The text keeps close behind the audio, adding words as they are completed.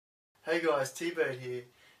Hey guys, T-Bird here.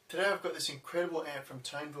 Today I've got this incredible amp from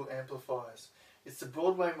Toneville Amplifiers. It's the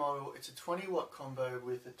Broadway model. It's a 20 watt combo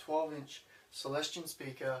with a 12-inch Celestion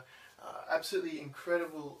speaker. Absolutely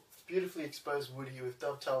incredible, beautifully exposed wood here with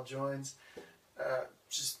dovetail joins. I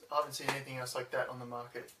haven't seen anything else like that on the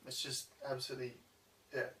market. It's just absolutely,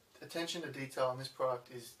 attention to detail on this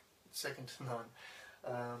product is second to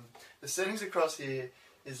none. The settings across here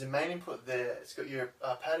is the main input there. It's got your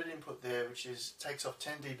padded input there, which takes off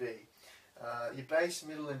 10 dB. Your bass,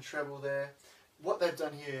 middle and treble there. What they've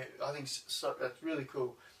done here, I think that's really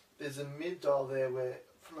cool. There's a mid dial there where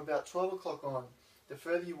from about 12 o'clock on, the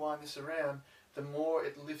further you wind this around, the more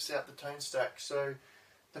it lifts out the tone stack. So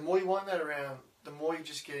the more you wind that around, the more you're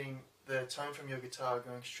just getting the tone from your guitar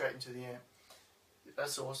going straight into the amp.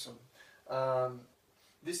 That's awesome.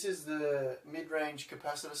 This is the mid-range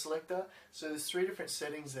capacitor selector. So there's 3 different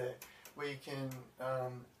settings there where you can,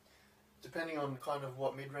 depending on kind of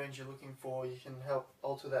what mid-range you're looking for, you can help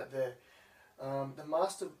alter that there. The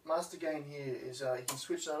master gain here is you can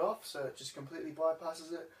switch that off, so it just completely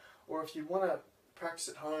bypasses it. Or if you want to practice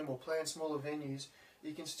at home or play in smaller venues,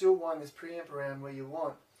 you can still wind this preamp around where you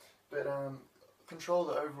want, but control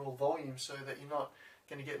the overall volume so that you're not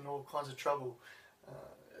going to get in all kinds of trouble.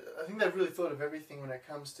 I think they've really thought of everything when it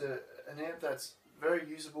comes to an amp that's very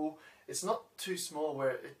usable. It's not too small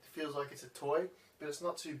where it feels like it's a toy, but it's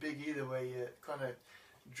not too big either where you kind of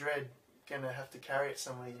dread going to have to carry it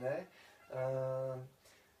somewhere, you know.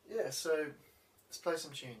 Yeah, so let's play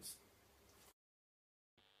some tunes.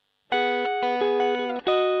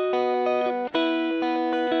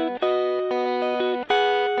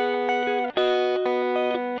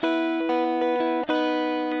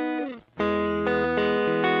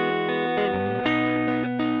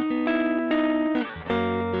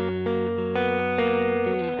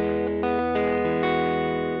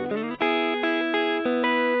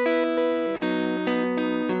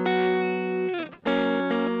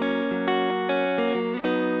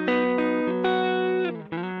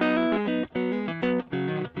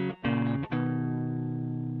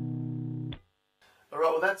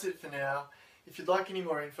 Alright, well that's it for now. If you'd like any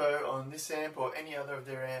more info on this amp or any other of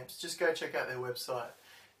their amps, just go check out their website.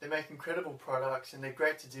 They make incredible products and they're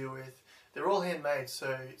great to deal with. They're all handmade,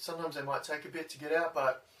 so sometimes they might take a bit to get out,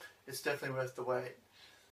 but it's definitely worth the wait.